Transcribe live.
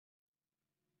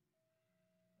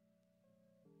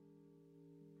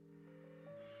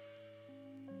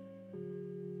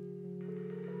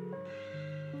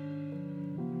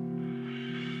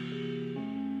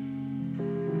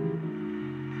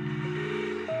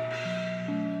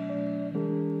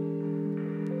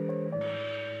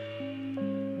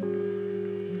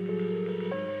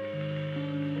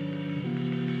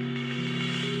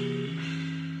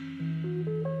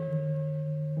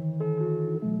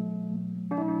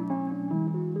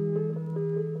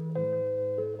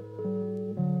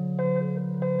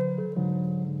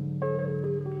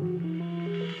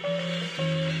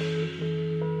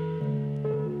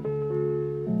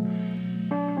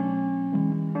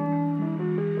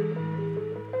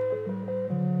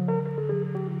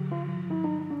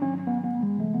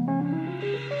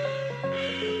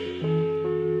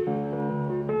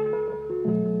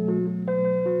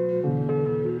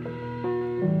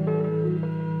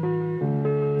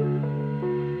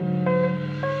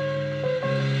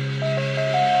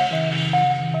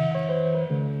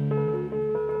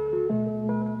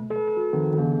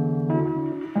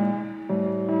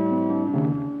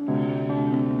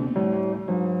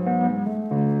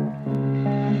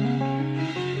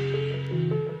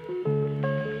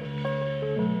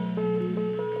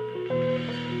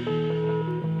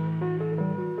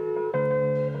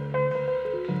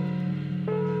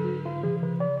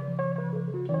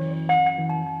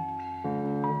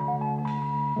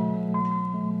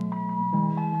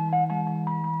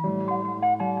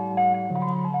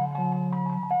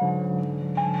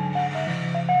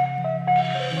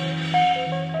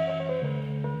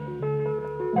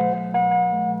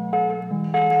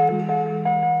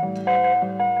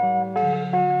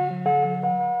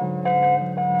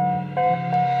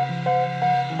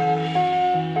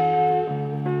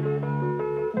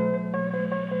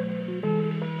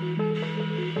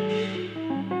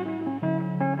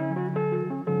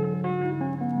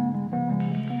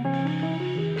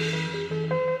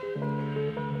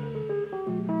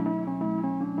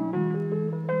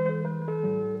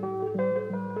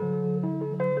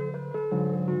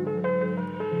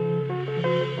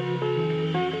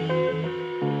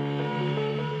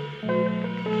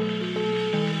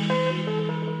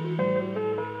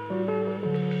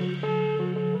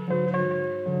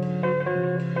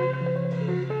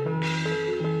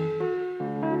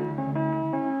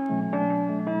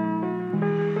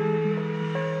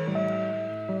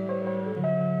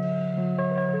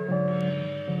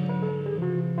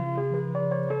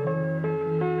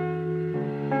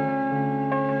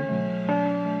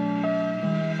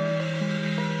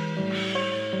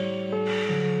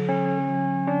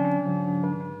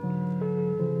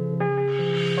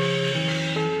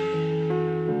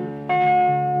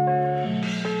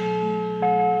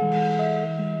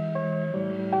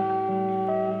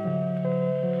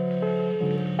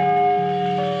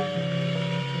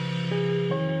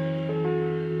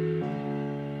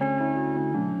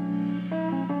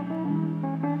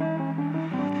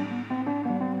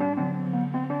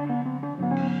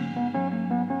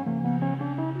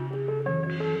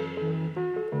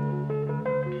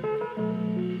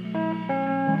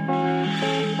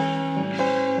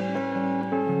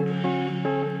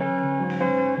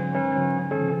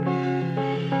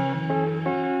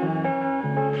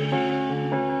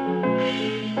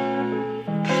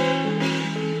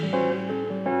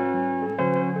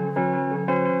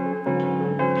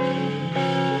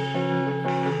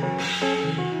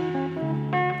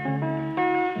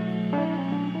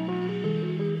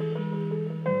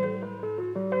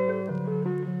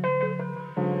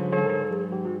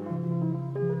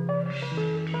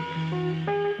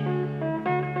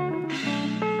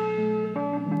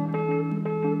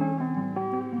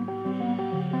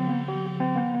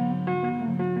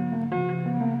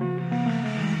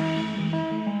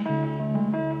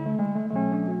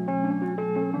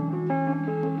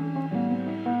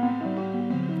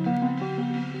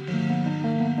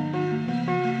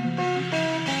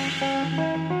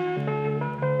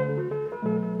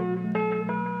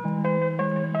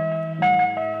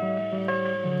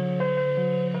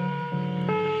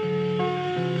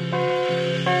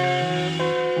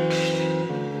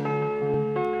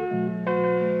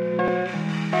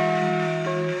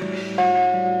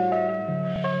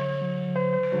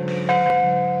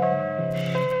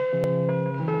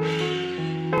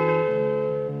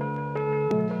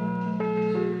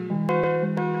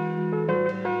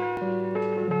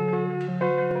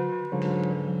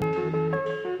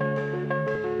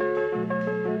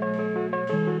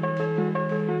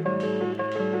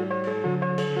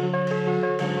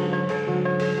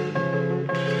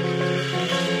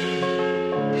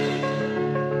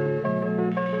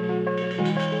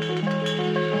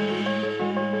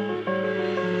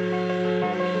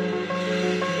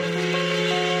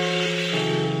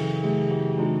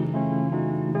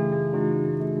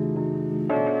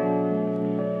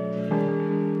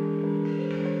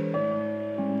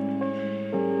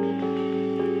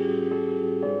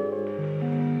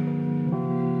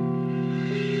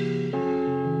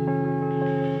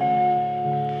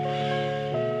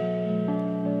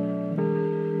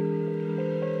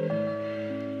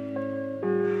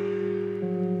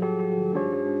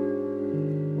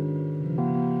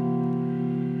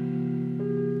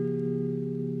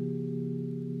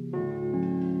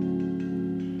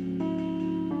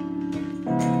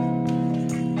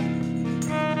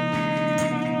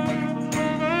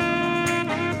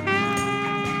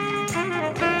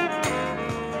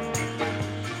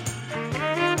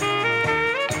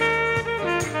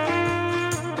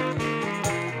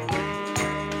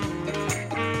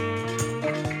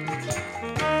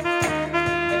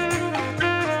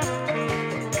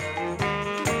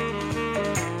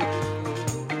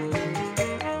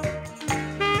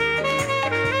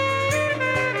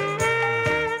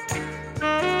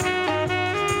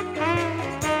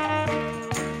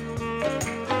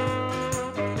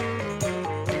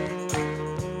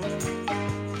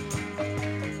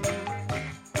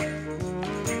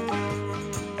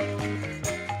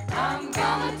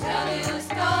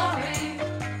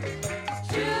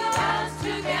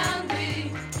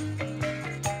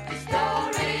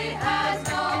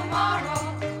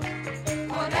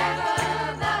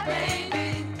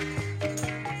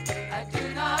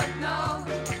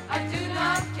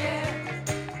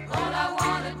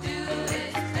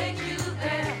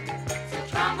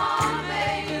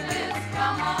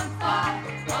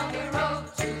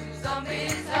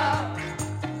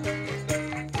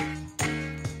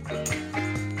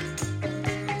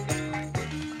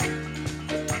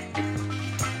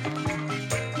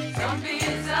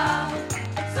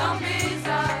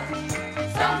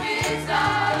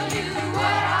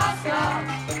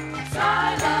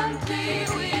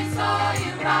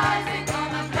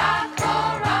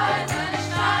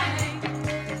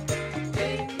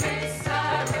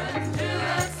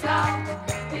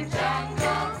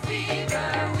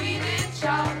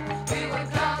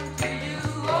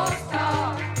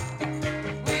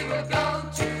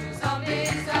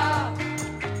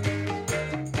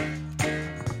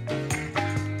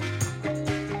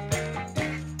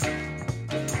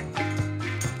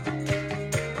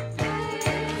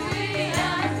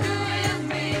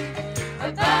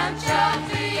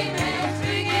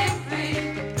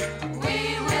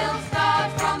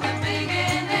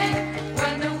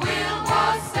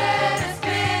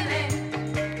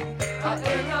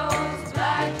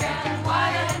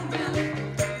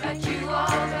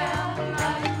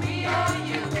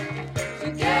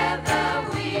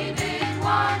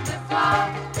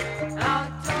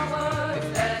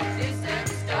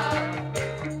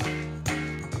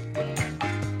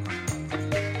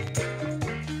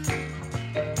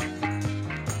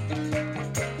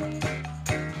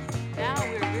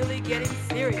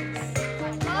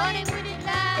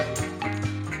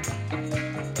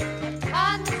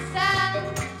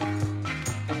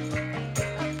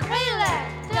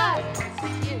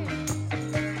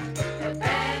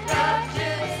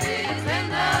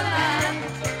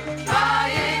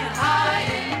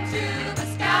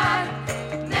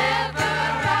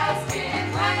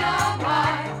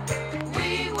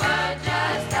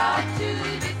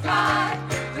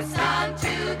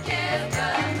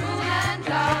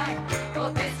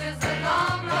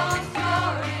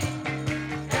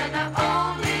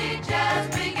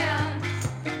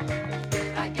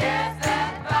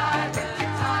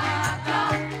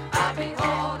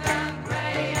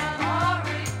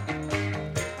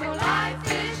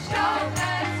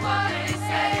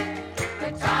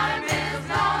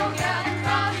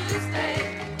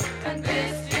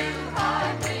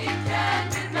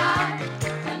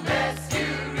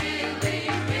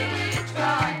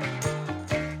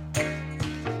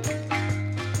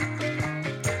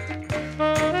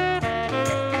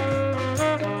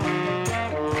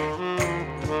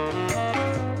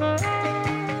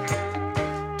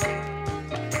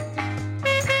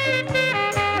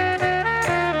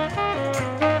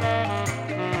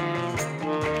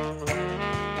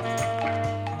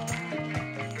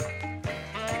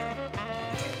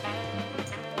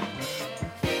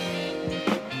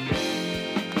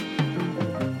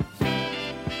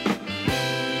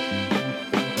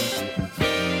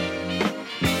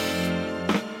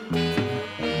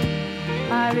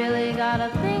got a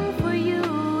thing for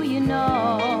you, you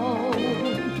know.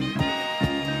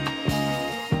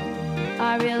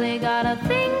 I really got a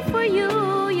thing for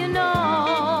you, you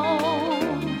know.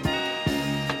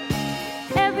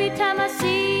 Every time I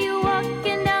see you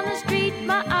walking down the street,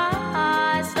 my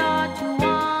eyes start to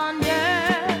wander.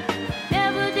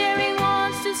 Never daring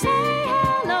once to say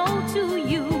hello to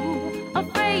you.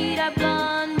 Afraid I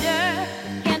blunder.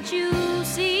 Can't you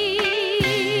see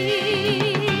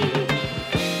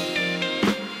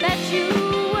that you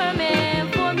were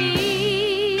meant for me?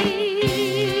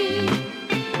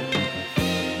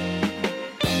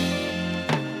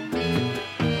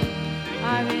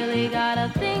 I really got a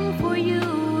thing for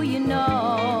you, you know.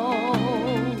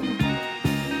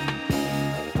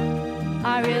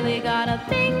 I really got a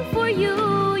thing for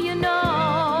you, you know.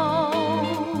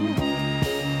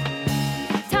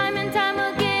 Time and time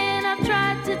again I've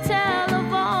tried to tell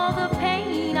of all the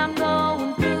pain I'm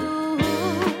going through.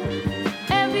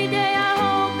 Every day I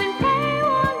hope and pray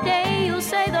one day you'll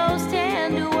say those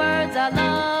tender words, I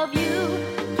love you.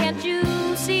 Can't you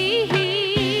see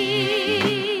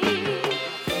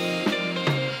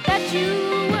that you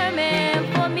were meant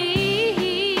for me?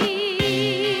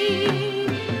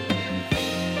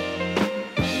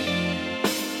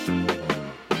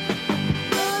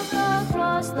 Look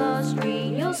across the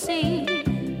street, you'll see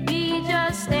me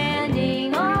just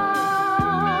standing all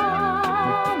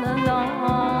alone.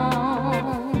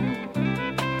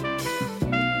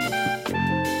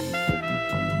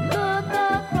 Look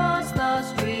across the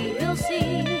street, you'll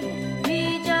see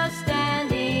me just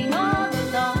standing all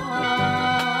alone.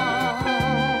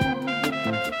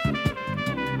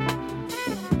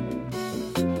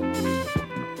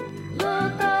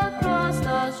 Look across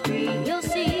the street, you'll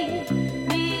see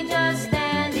me just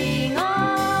standing all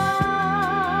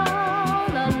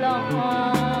alone.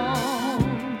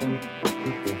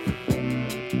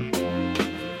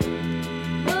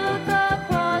 Look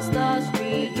across the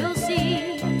street, you'll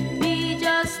see me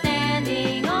just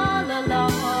standing all alone.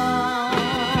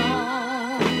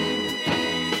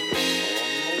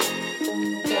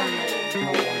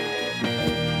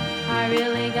 I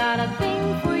really got a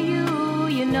thing for you,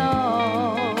 you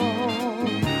know.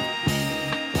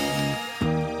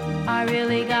 I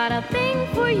really got a thing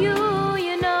for you,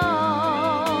 you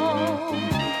know.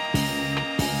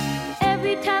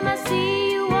 Every time I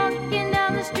see you walking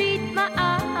down the street, my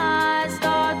eyes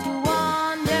start to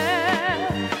wander.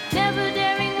 Never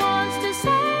daring once to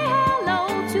say hello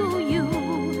to you.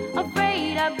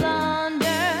 Afraid I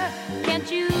blunder. Can't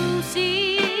you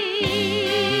see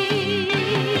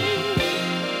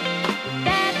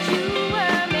that you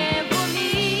were meant for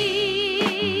me?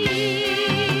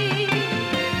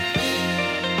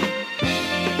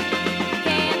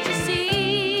 Can't you see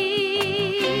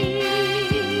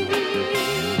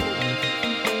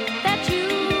that you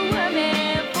were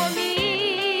meant for me?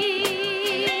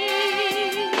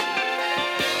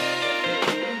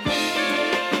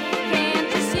 Can't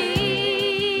you see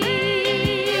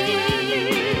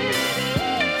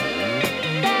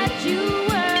that you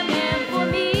were meant for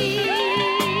me?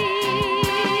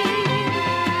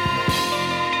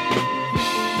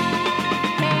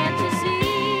 Can't you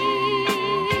see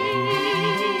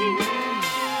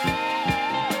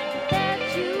that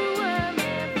you were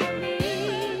meant for me?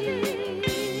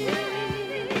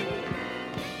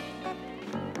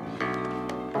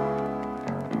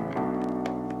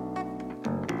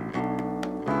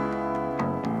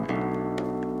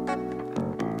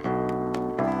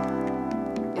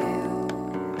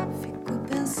 Eu fico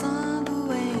pensando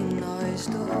em nós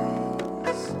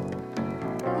dois,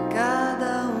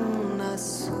 cada na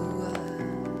sua,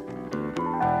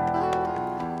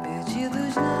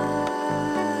 perdidos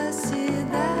na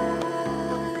cidade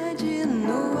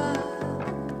nua,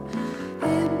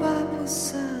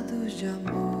 empapuçados de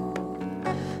amor,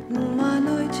 numa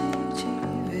noite de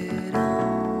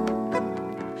verão.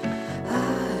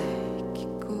 Ai, que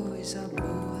coisa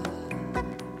boa!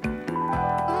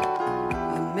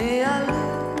 E meia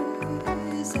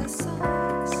luz é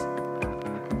sós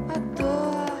à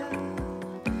toa.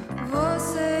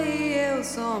 Você e eu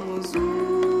somos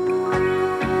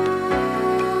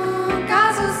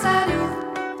caso sério,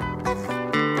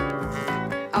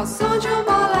 ao som de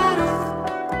bolero,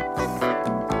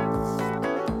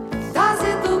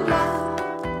 dose dupla,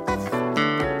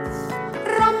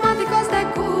 românticos de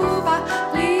Cuba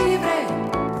Libre,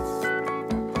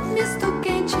 misto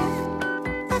quente,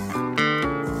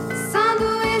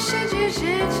 sanduíche de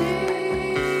gente.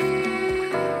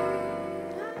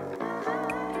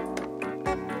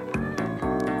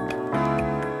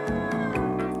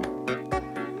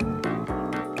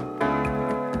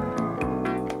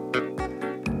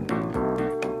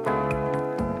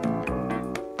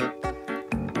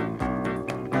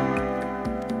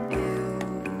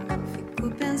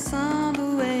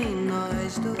 pensando em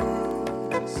nós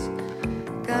dois,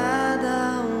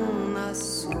 cada um na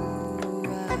sua,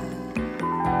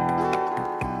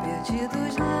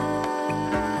 perdidos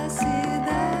na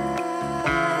cidade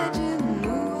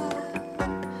nua,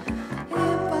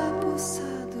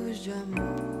 empapuçados de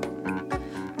amor,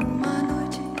 uma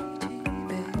noite de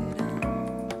verão.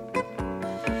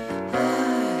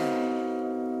 Ai,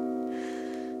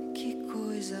 que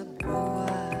coisa boa.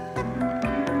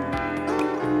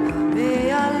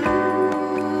 Meia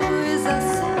luz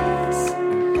acesa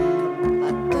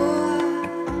à toa,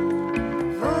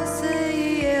 você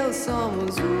e eu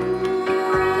somos um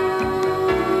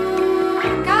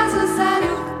caso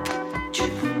sério,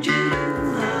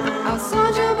 ao som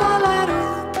de um bolero,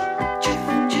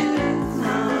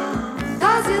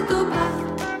 dose dupla,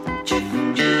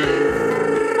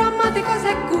 românticos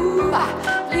é Cuba,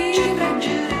 livre,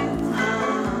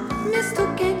 misto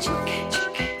quente,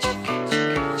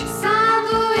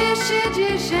 sanduíche de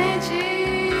gente.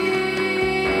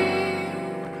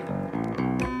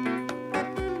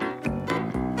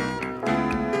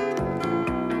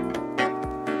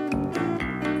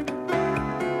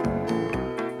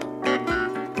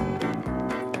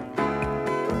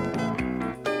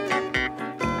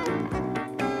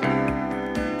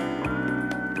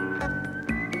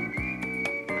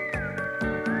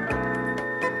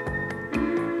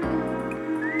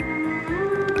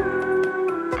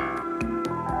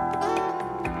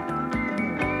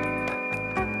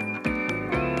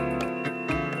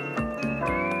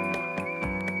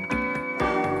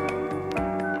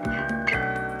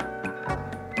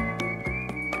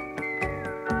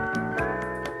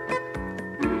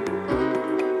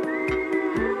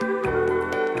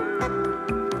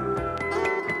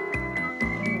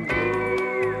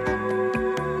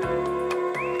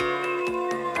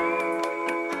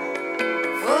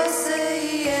 Você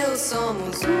e eu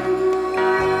somos um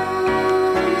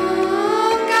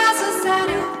caso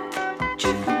sério,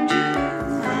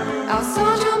 ao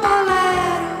som de um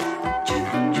bolero,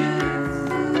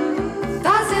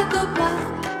 dose dupla,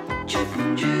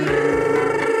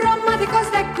 românticos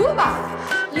de Cuba,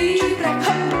 livre,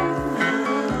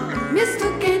 misto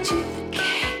quente,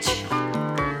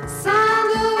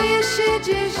 sanduíche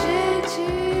de gente.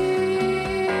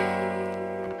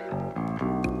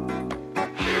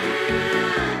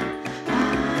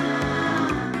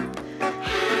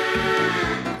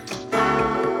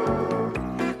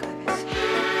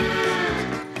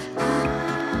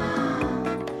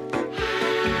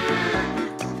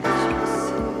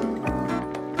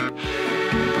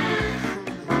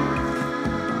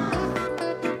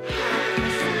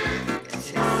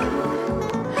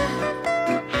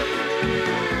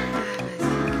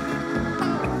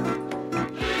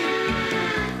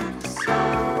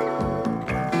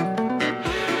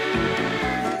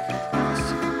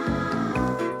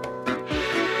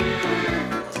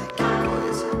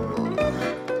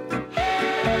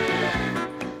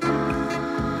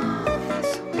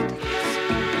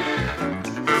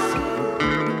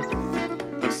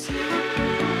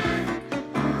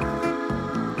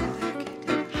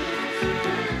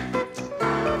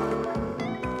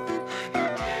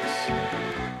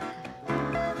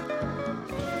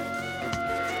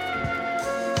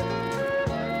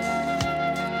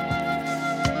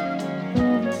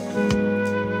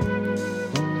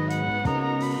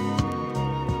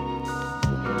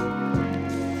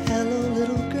 Hello,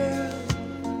 little girl.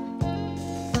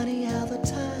 Funny how the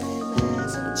time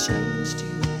hasn't changed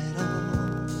you at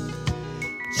all.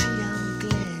 Gee, I'm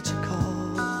glad you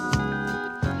called.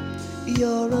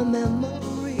 You're a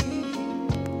memory,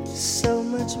 so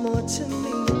much more to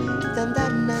me than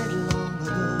that night long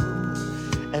ago.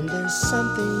 And there's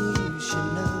something you should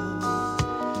know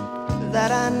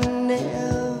that I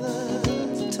never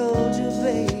told you,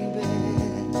 baby.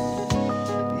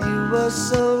 You were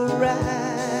so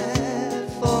right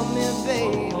for me,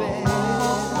 baby.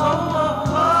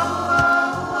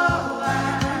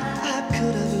 I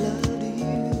could have loved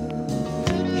you.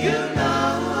 You know,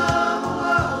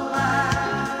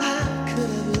 I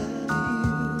could have loved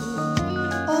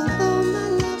you. Although my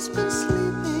love's been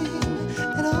sleeping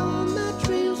and all my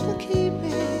dreams were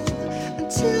keeping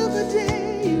until the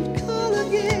day you'd call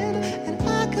again and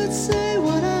I could say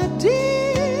what I did.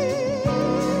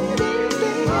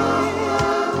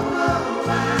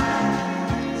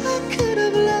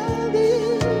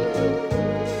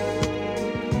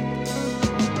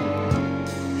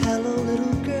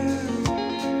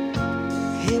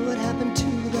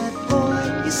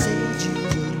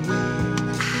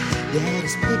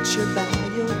 Picture by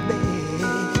your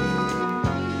bed.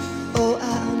 Oh, I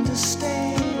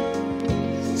understand.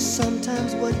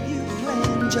 Sometimes what you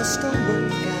plan just just don't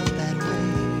work out that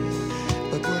way.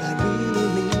 But what I really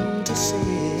mean to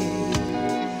say,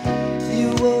 you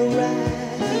were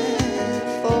right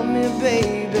for me,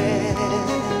 baby.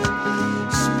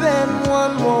 Spend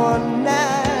one more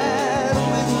night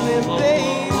with me,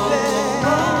 baby.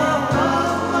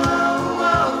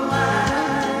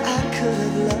 I could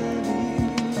have loved you.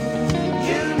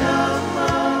 You know,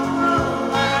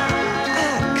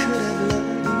 I could have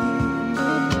loved you.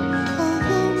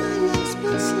 Although my love's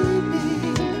been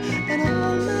sleeping and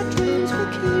all my dreams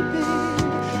were keeping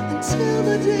until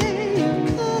the day you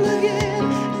call again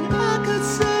and I could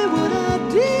say what I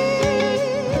did.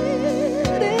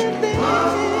 And then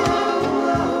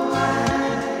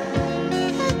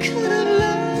I could have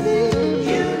loved you.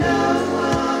 You know,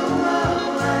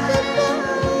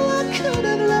 I could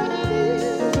have loved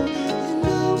you. You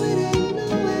know it ain't no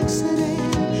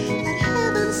accident that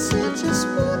heaven sent just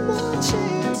one more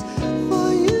chance for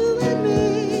you and me,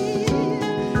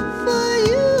 for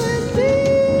you and me.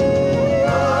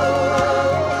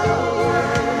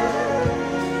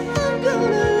 I'm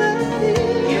gonna love you.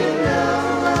 You know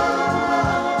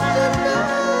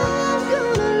I'm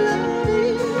gonna love you.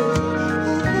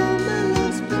 Although my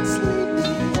love's been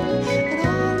sleeping and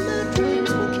all my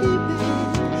dreams were keeping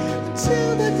until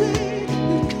the day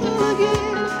you call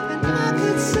again and I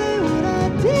could say what I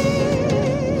did.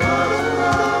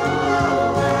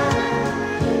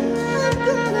 I'm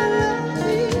gonna love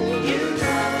you. You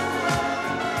know.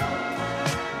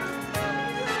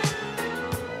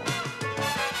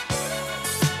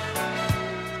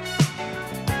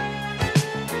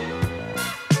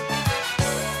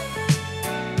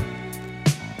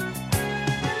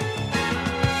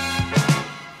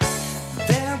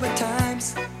 There were times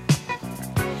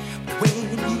when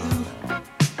you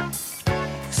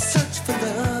search for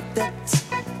love that's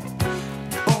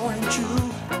born true.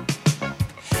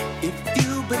 If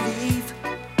you believe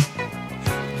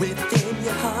within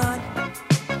your heart,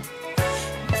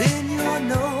 then you'll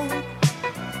know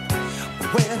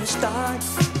where to start.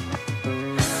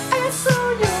 And so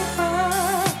you'll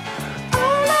find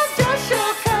all of just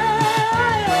your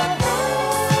kind.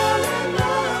 Fall in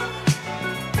love.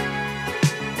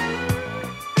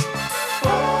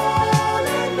 Fall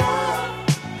in love.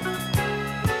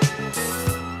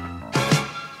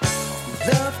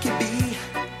 Love can be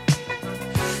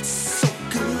so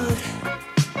good,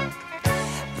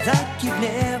 like you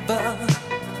never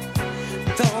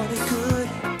thought it could.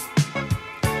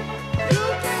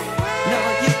 No,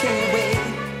 you can't wait.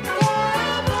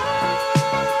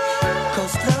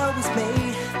 'Cause love was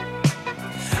made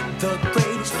the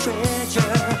greatest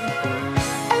treasure.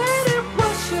 And it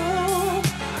was your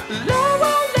love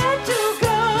won't let you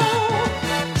go.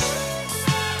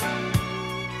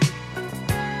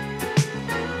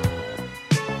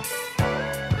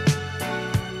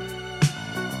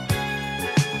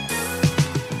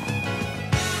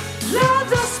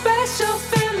 Love's a special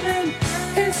feeling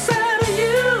inside of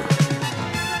you.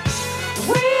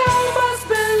 We all must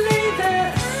believe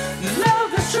that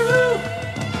love is true.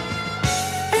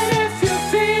 And if you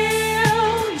feel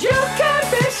you can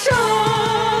be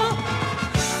sure,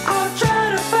 I'll try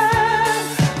to find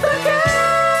the cure.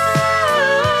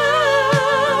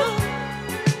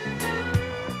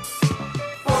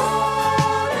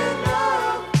 Fall in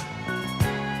love.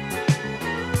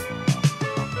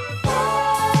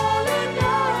 Fall in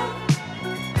love.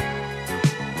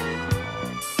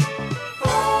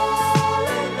 Fall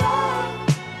in love.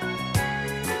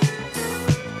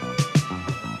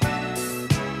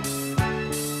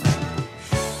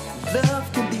 Love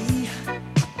can be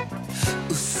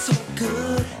so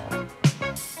good,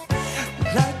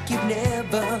 like you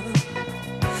never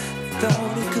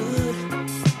thought it could.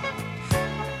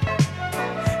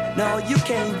 No, you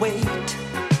can't wait.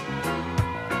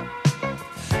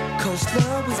 'Cause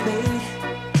love was made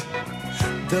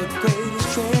the greatest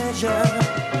treasure.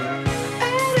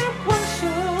 And it was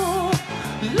your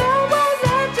love won't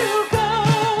let you go.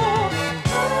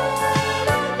 Fall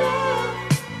in love.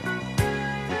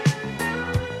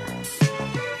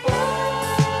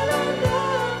 Fall in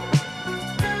love.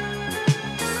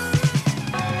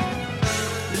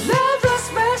 Love's a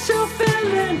special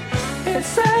feeling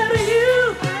inside of you.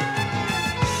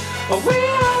 We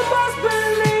all must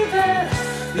believe that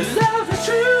love is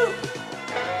true.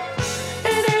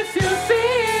 And if you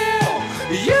feel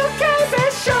you can be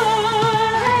sure,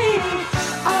 hey,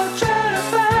 I'll try to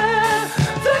find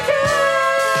the cure.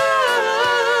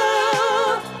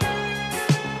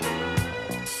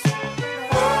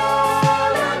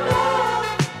 Fall in love.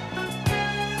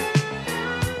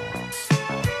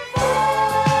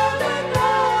 Fall in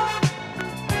love.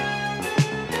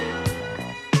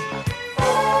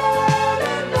 Fall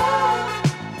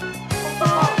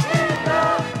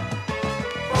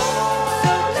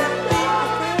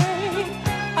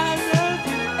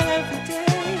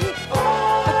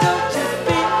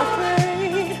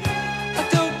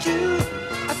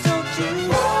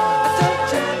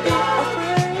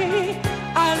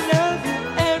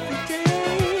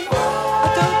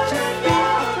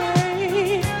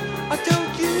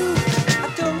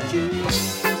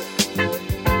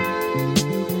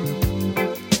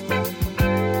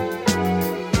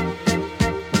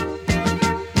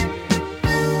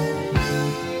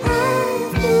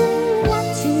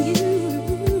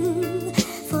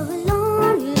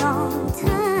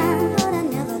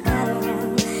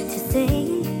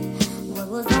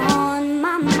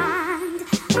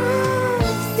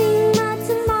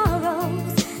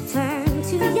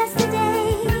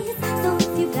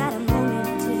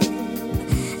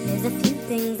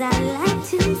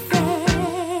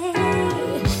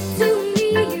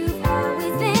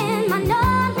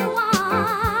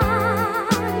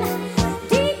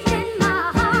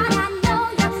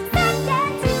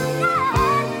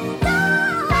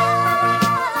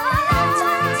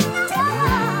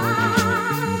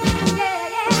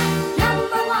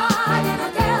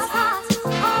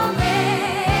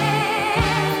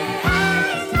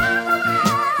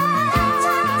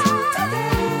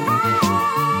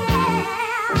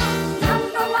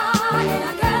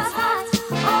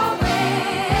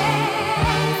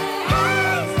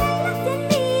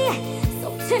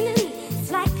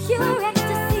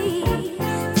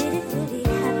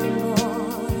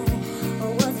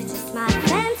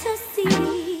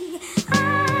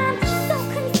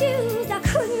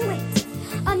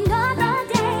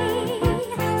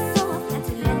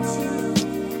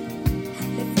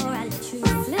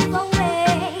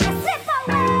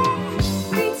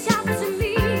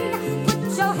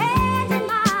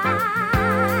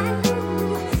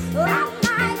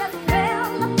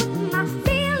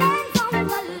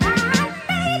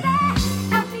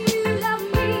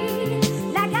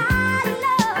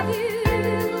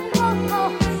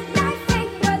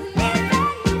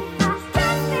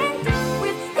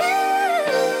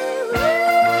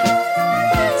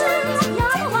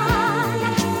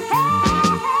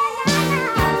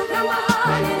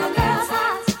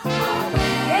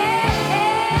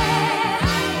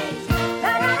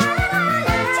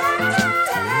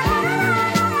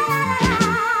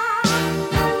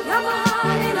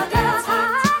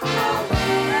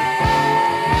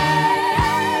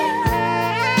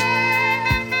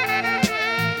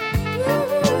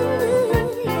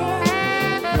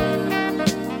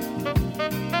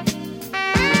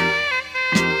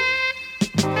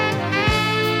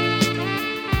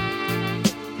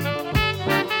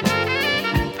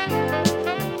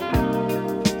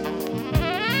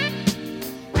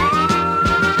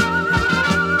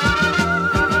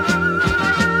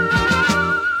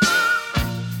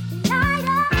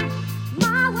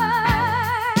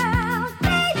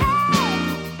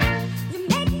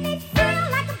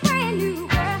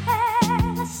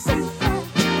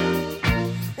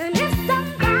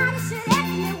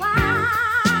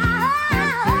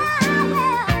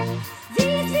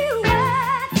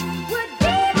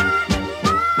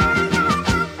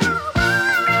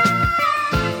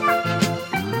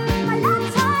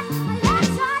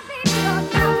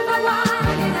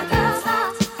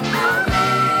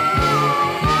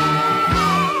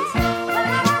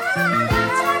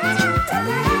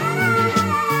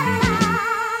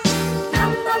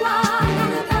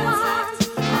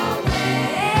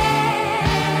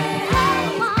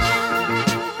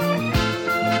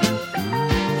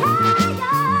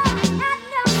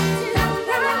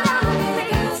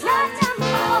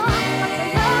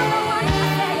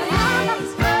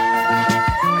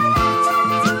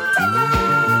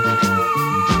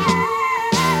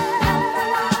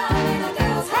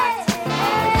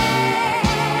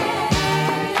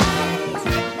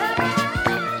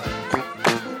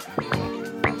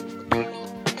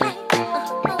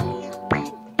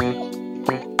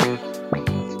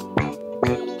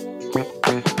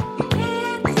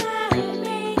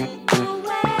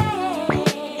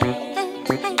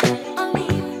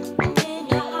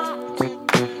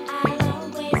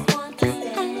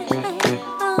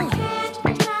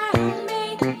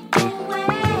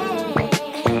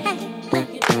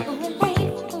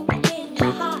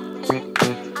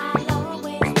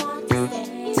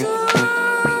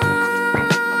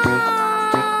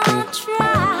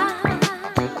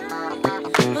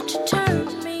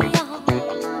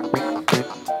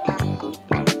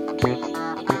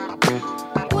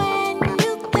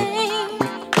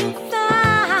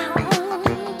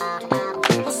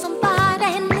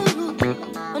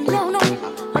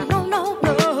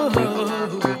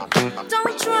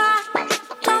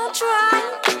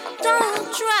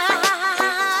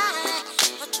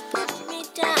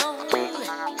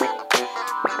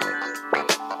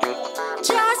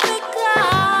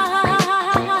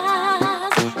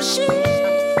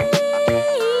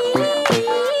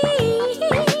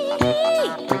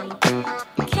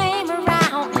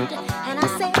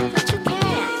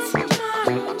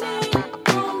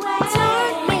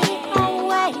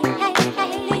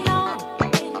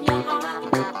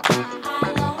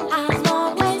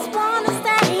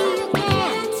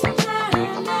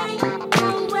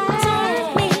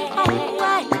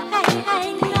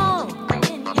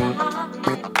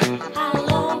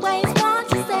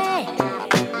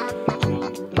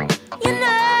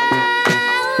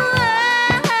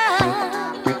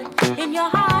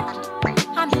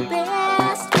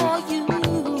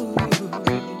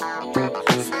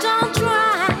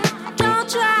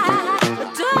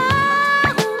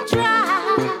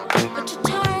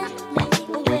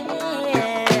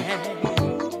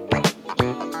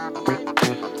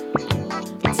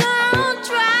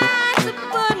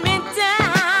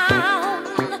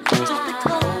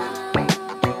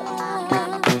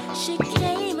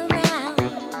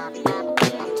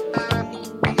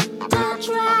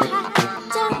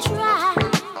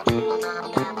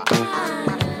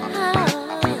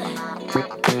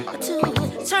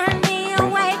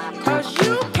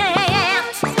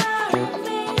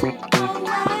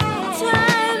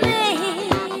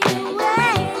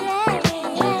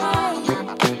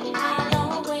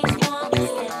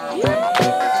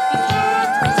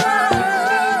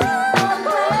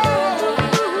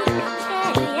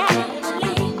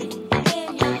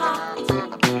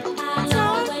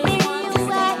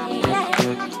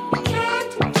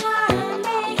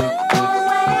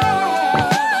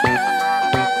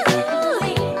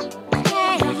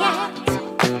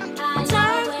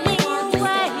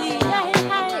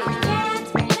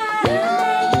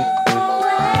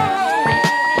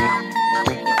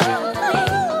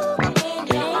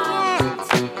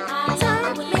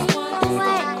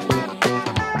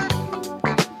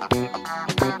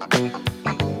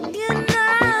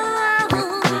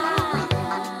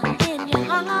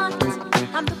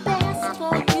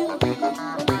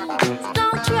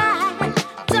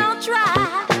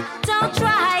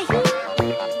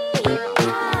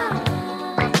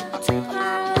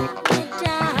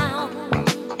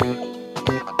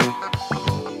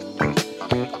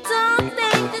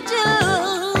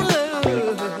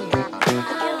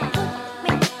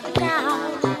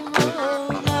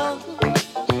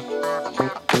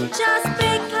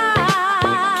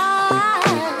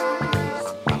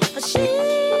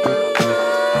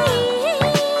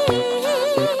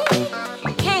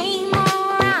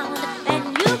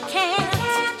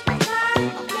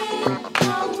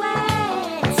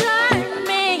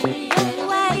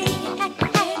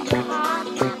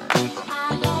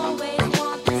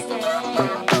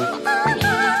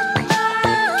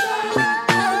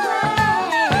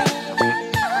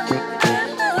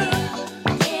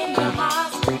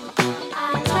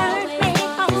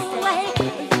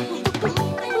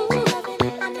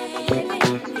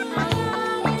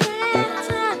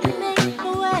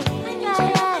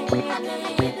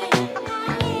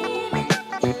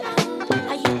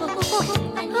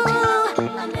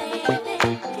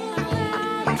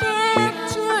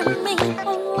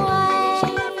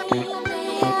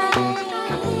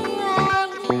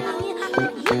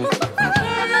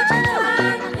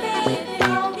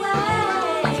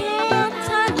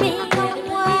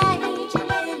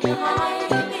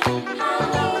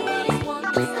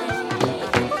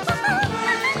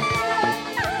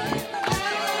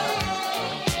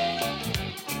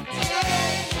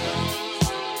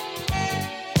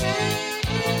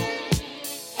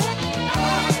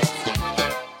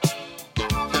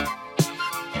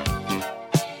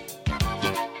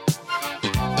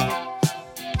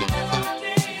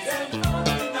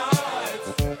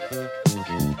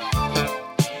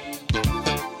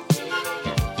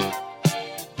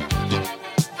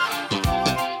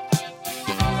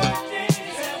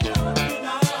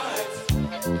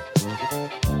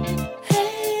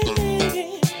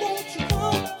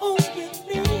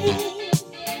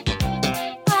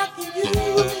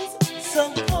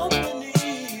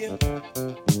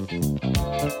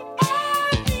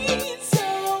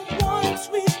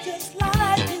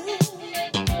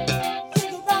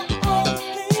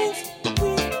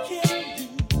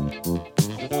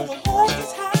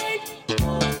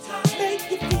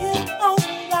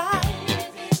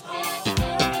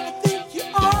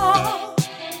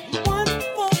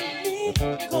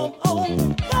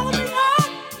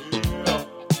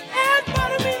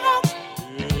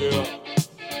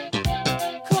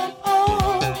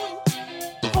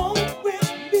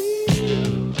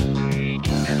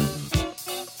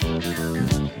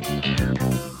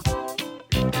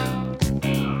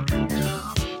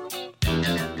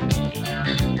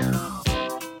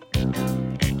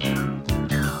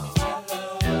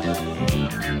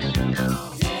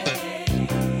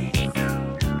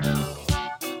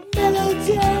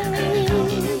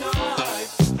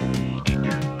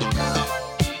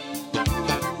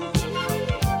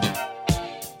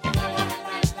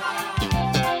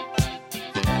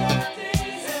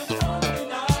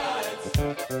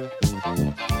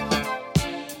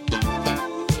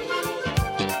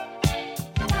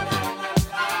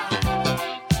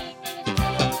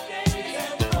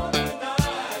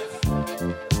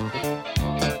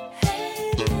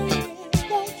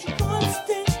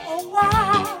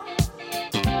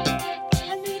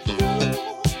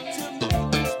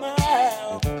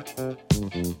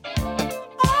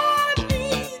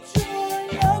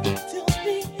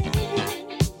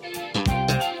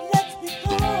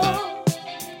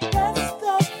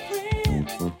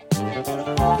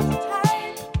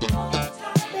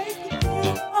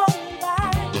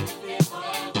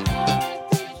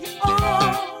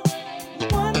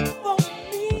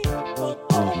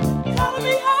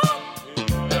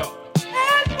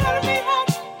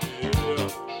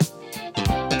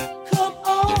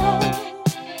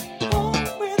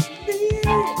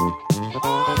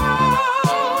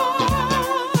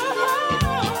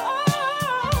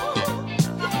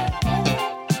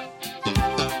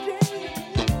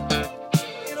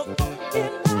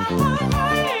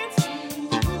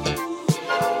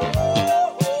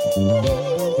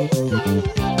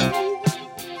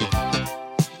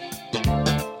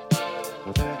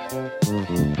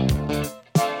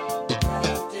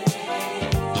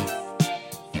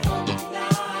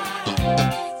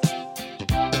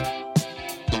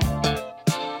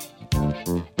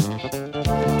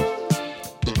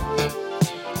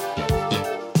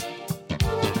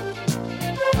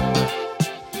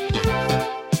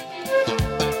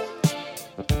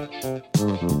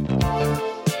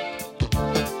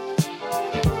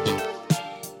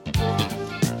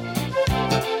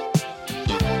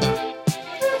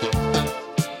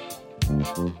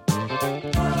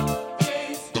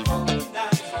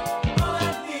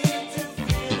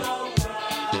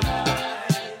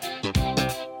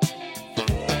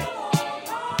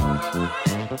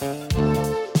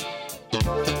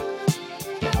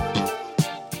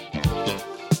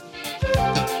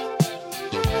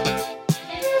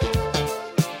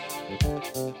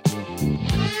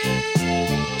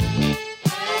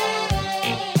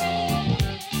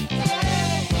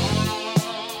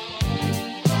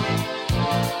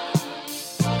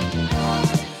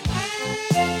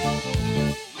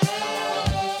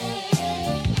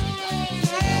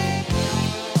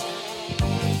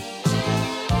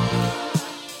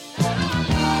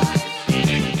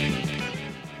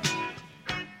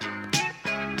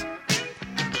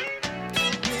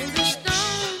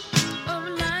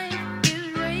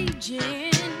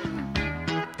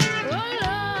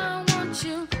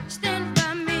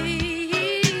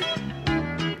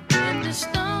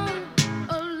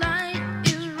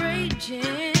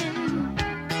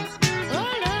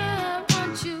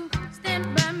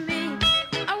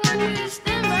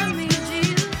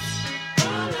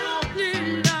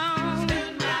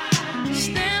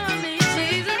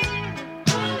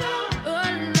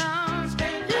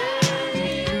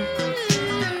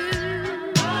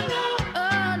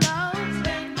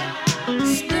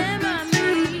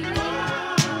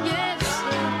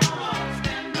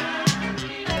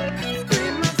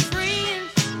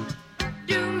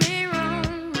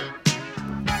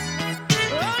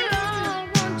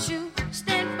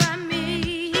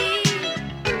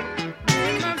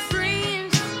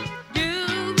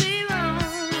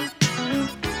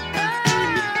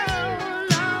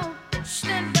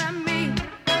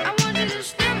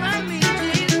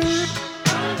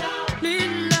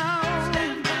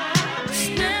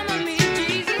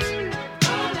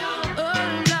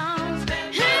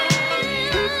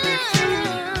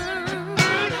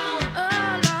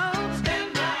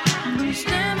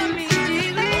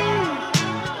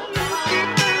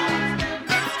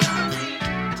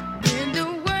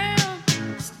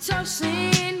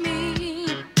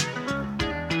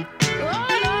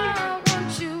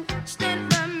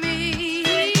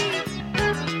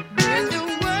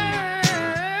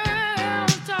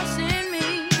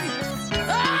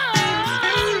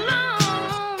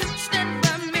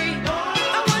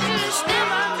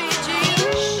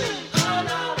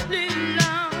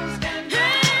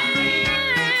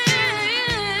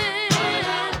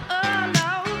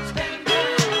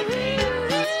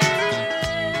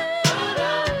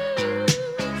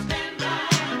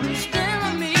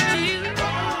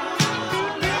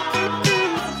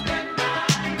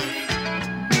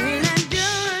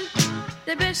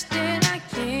the best that I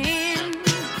can.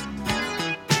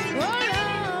 Oh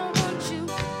Lord, won't you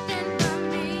stand by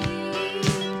me?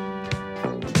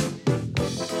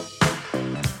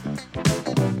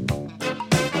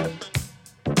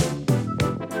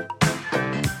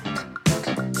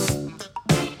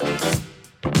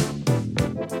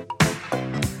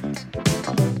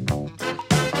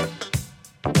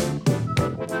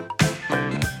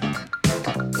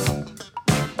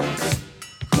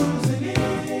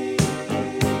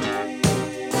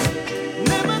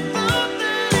 Never thought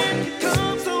that it could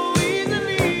come so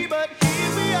easily, but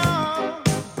here we are.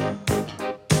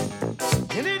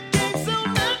 And it came so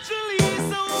naturally,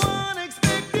 so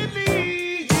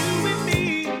unexpectedly, you and me.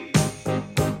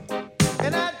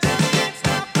 And I just can't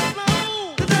stop the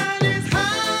flow. The night is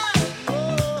high,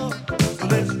 oh, so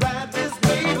let's ride this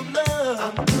wave of love.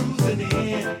 I'm cruising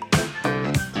in.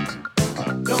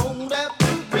 Don't have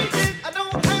to preach it, I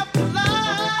don't have to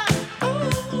lie.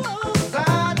 Ooh,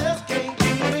 I just can't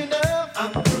get enough.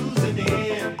 I'm cruising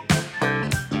in,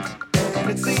 and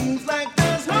it seems like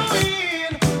there's no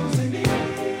end. Cruising in.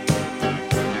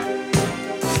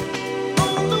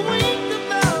 On the wing of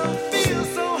love, feels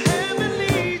so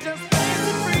heavenly, just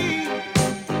dancing free.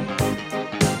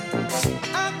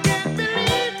 I can't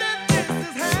believe that this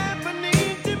is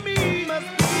happening to me. Must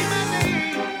be my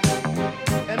name.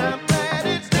 And I'm glad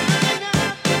it's turning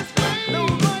out this way. No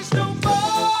rush, no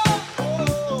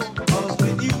fall. 'Cause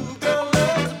with you, girl,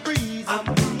 love's a breeze. I'm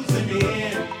cruising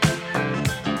in.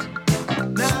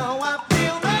 Now I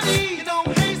feel ready. You know,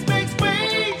 haste makes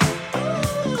waves.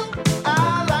 Ooh,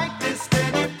 I like this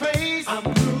steady pace. I'm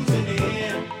cruising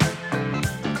in.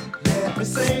 Let me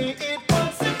say it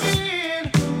once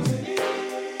again. Cruising in.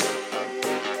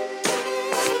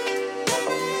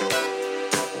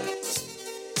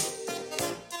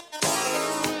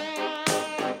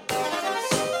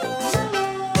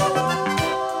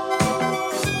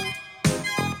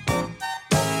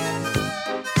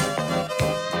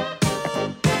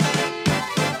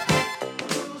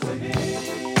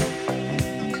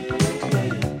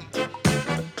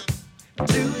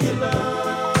 Do you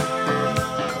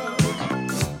love?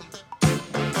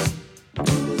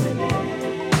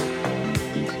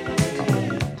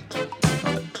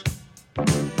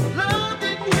 Love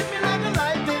didn't hit me like a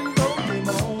lightning bolt. Came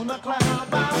on a cloud,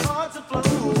 my heart's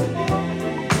afloat.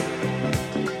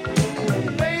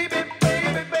 Baby,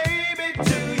 baby, baby,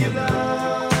 do you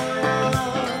love?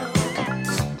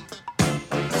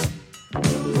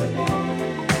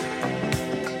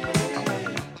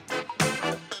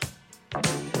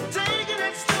 Taking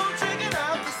it slow, checking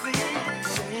out the sea.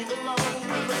 Sing along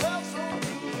with the love song.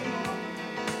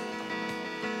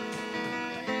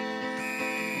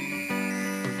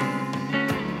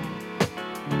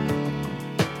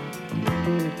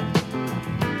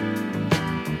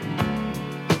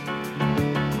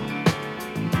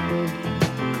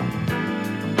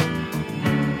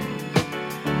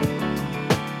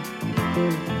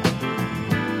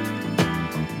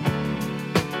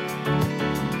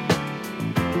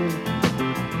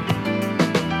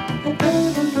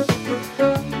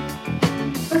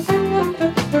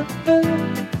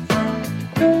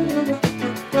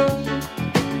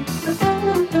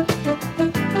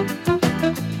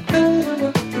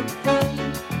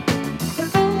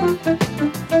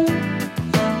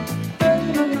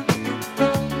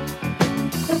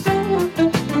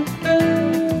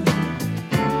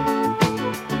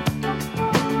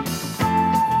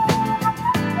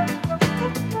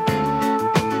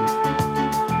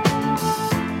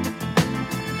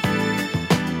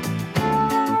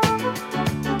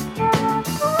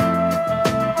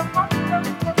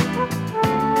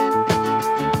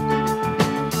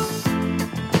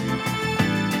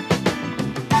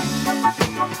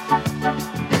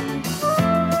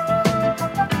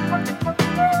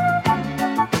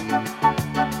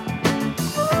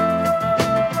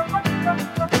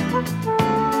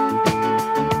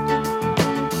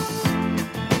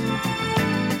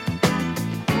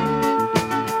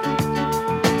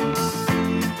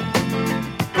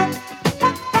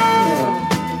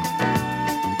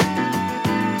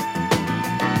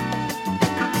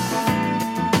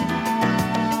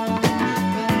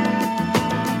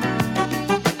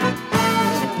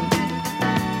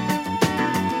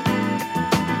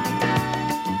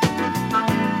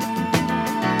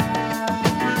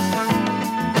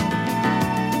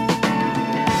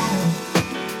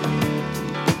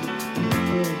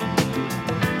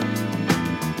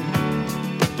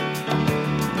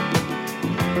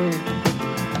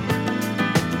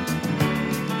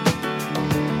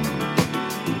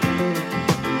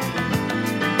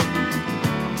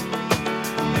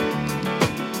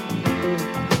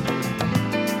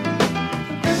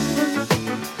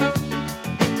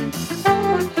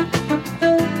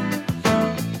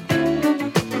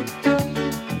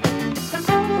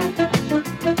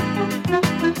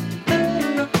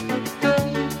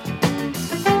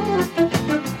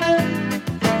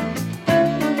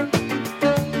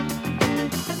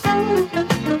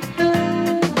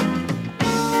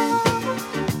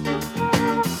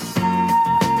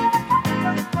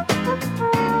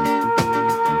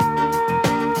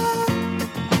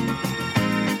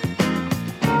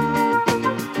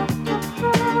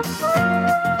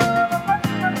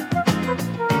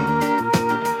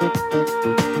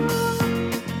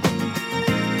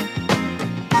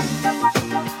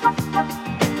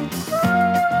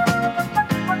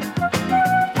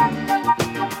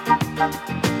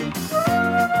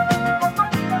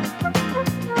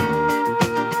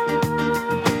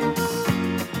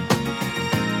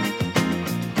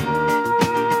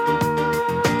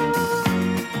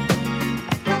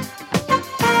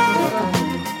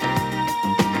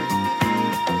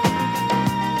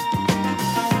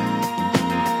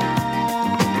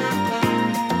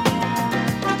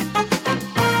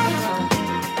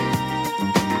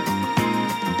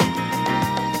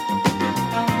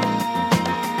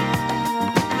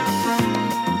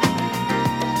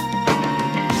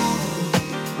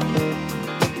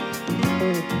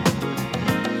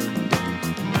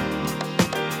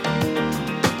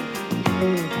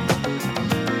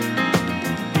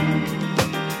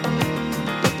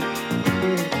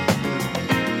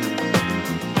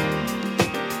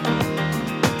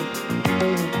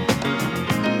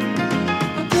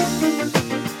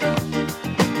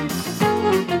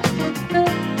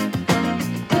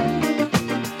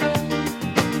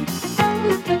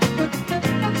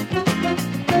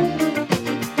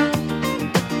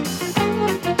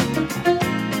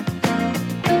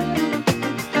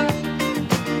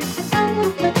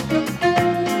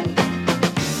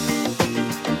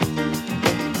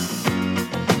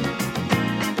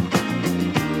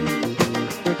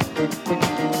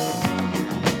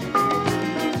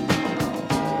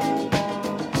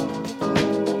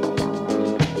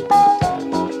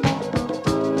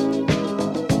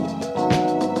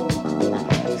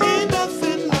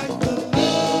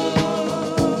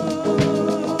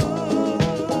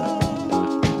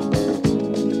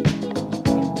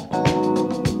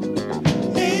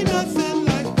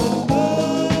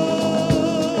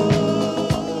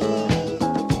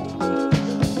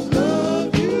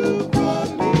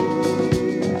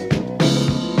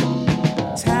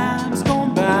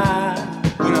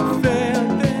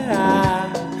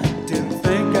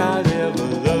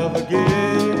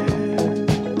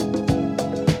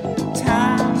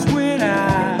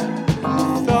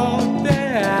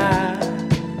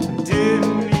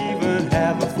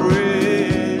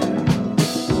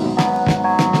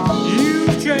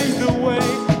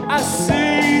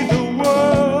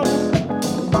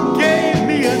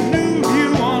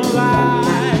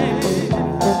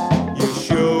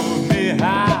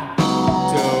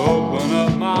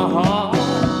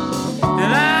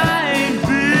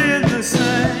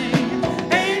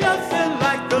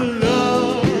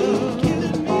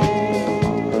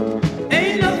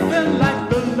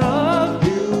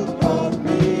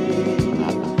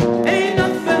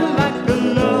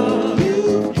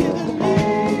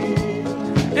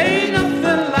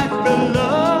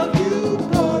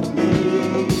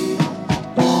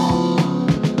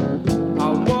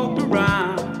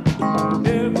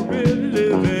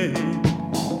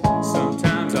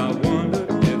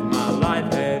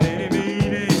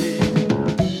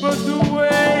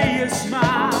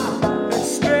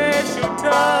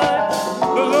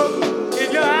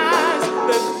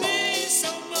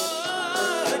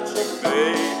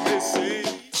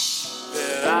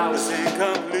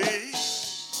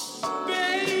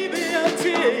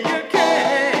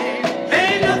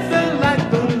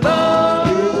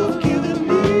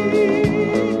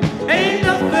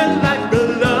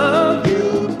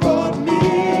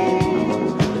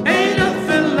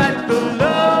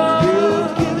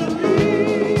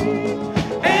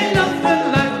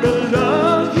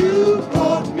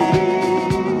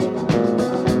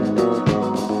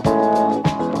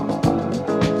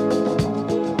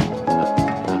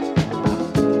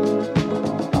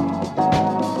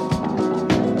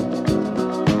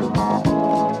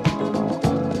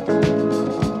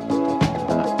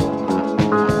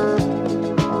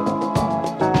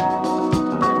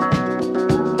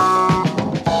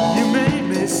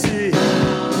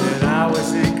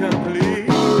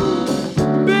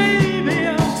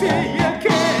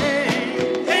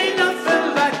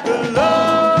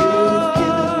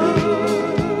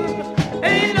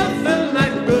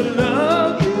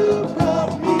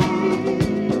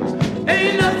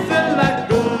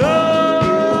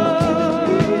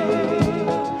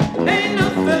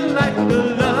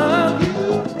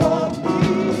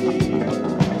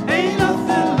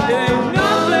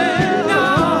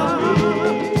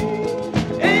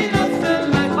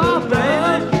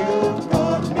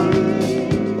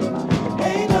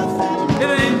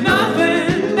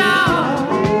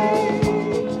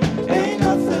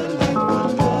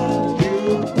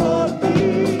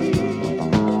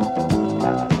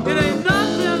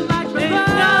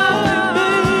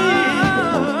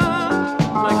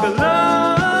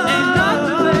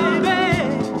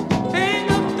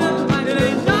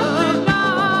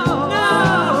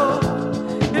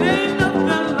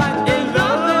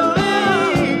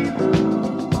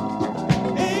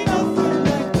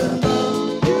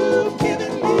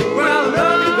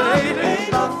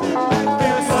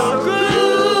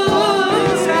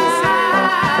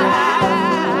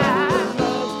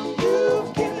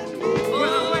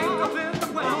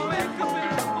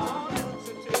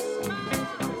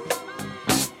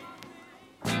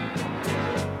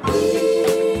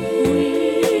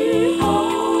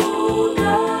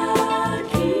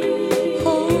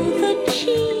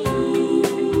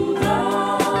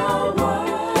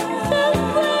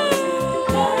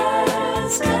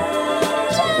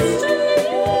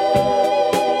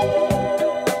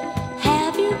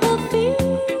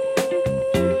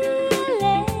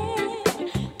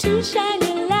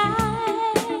 shining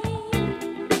light,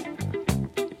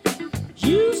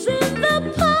 using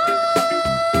the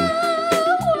power,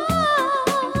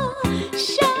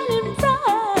 shining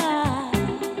bright.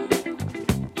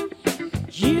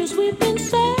 Years we've been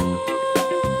searching,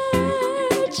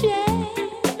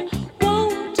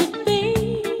 want to be.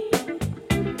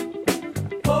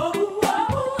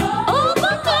 Oh,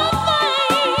 but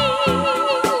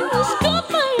good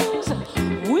things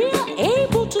we're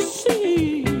able to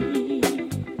see.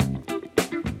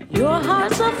 Your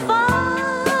heart's a fire,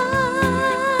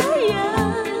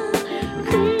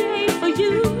 create for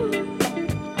you.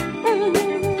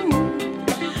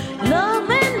 Love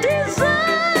and desire,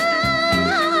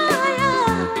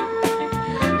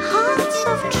 hearts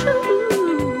of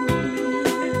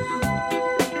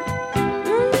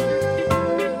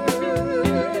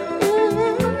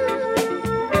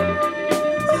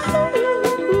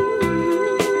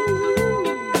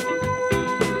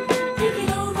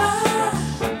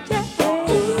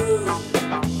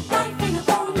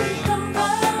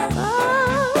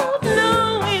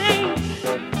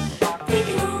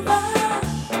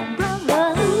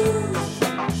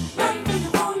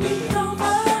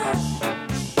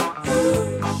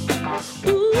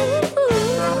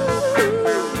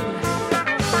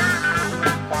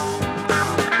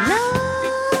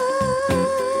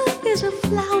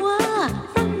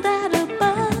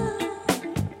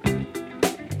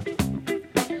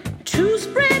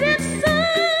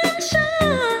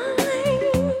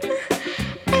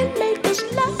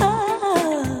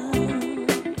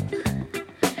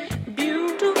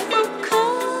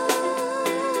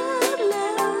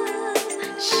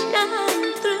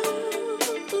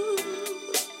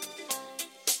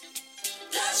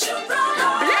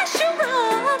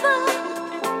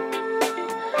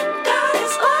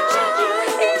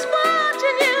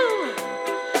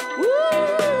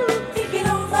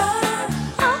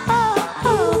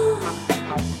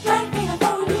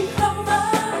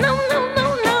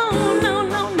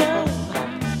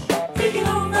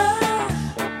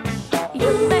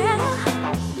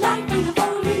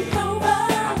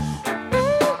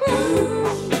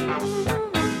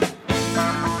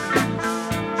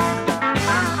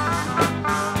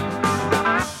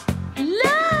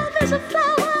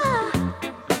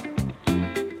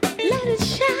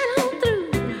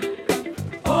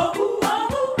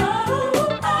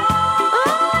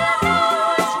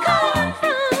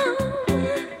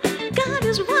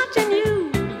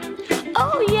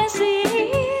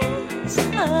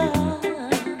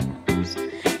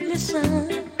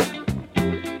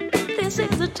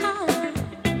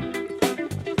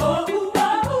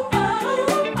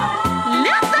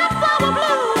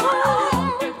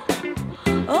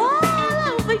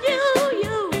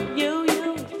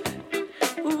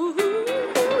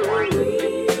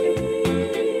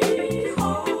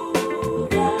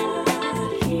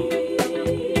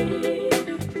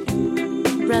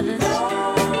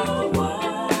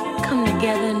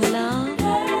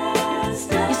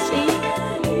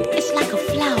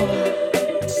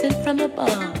from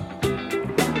above.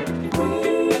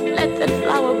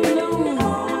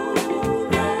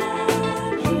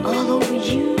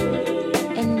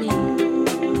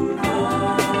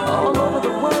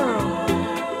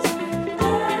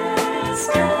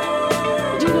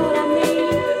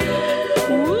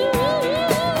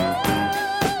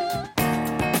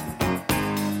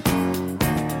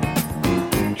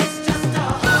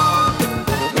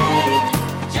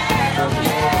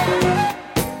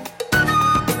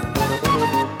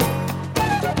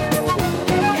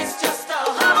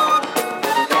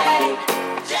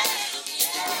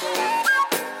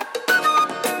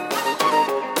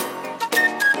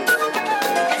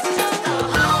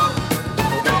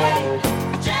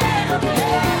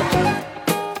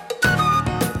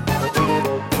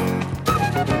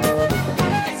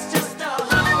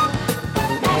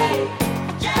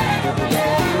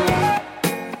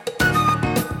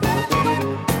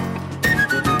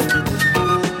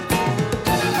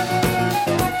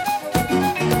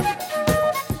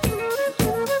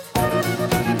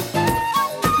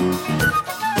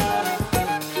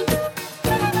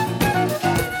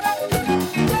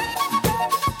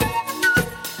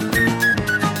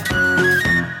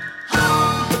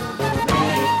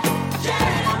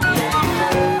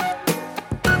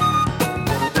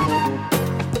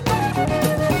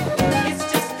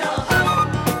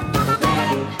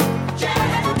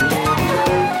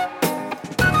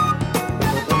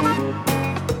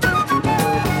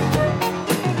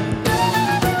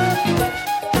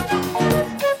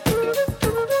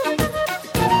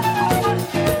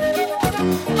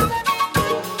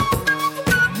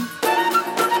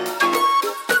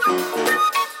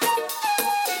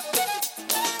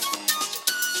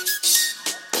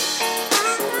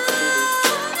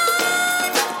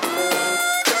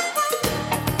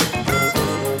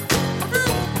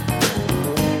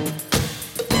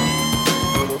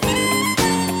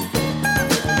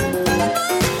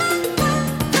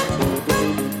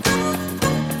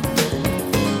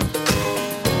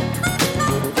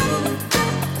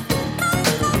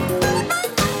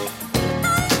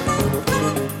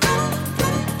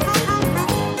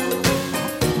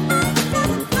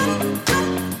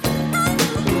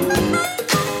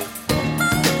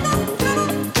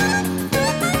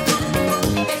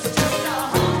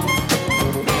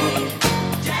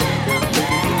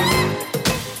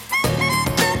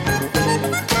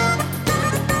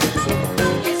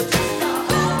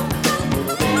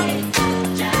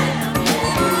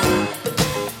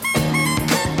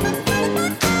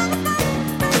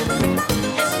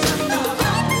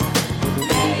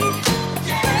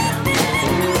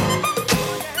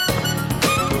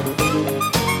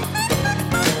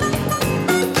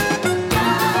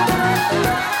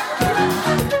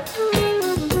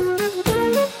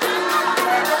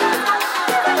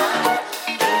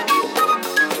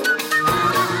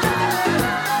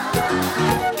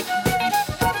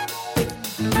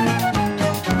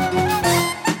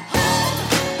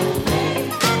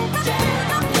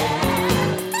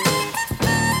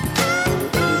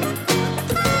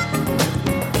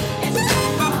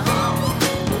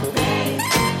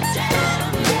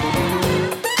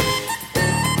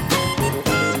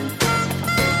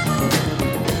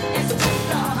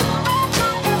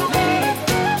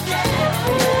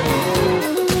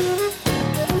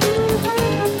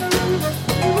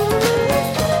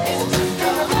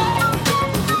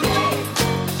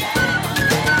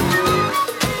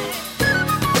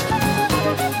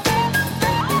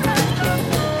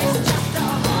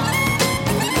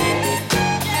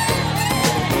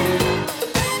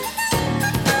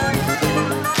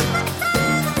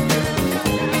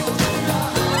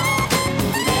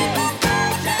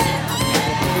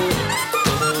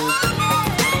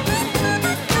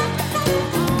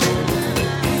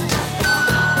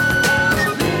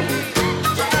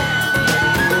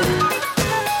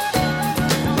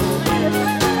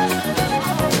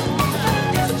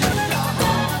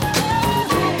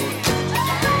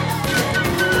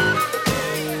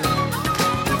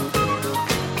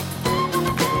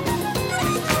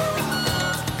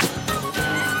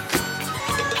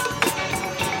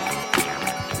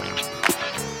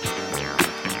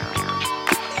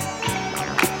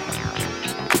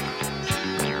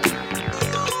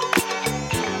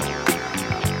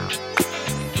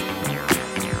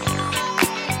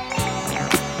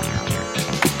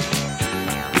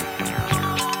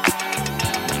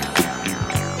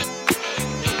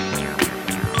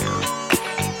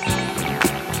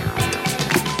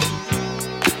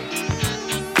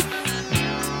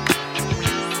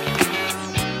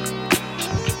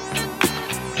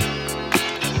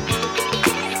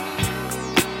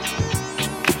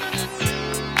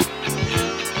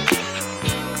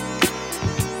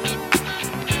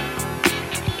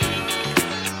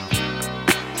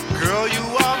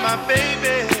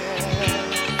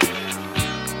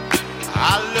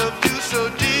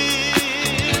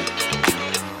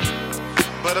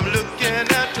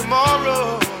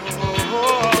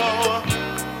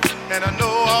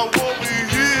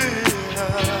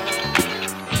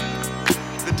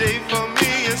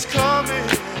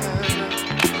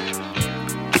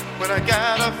 when I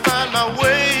gotta find my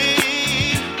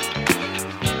way.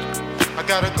 I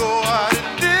gotta go out in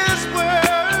this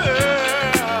world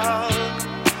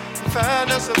and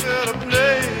find us a better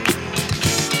place.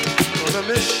 Gonna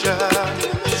miss ya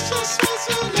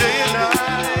day and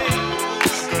night.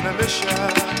 Gonna miss ya.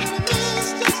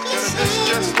 Gonna miss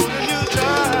just holding you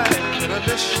tight. Gonna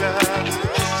miss ya.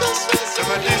 And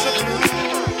my days are blue.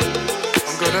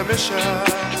 I'm gonna miss ya.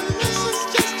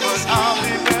 But I'll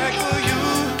be back for you.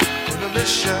 Gonna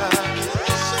miss ya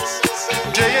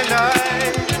day and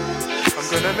night. I'm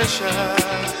gonna miss ya.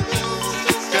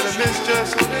 Gonna miss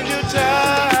just holding you tight.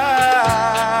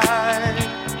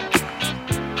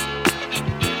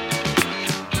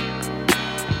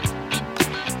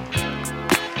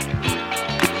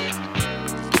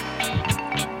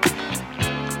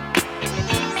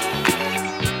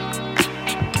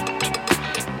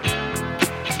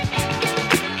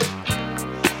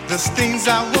 There's things I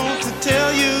want to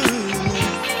tell you,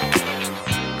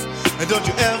 and don't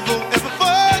you ever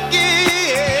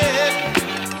forget.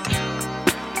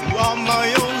 You are my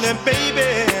only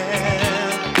baby,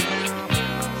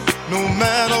 no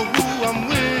matter who I'm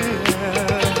with.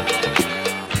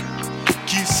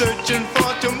 Keep searching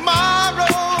for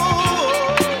tomorrow,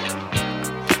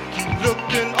 keep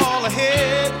looking all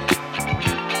ahead.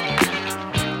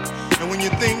 And when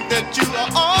you think that you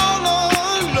are all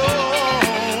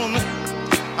alone,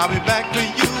 I'll be back for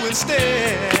you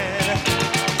instead.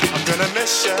 I'm gonna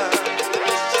miss ya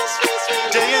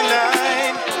day and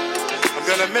night. I'm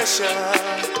gonna miss ya.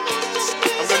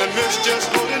 I'm gonna miss just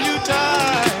holding you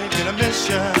tight. Gonna miss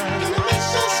ya.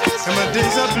 And my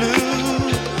days are blue.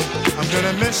 I'm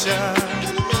gonna miss ya.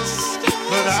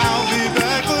 But I'll be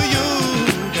back for you.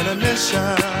 Gonna miss ya.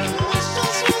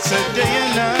 Say day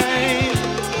and night.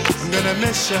 I'm gonna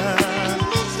miss ya.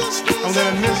 I'm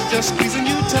gonna miss just squeezing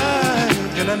you tight.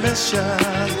 Gonna miss ya.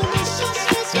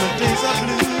 My days are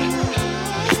blue.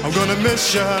 I'm gonna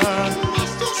miss ya.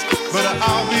 But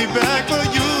I'll be back for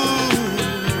you.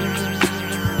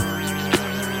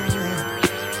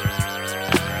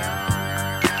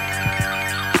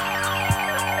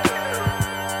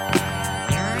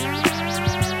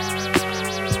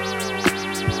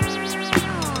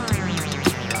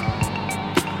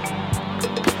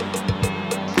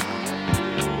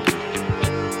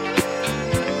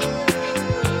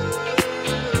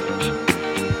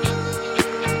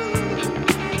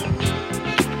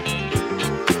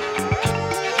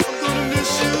 I'm gonna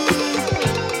miss you.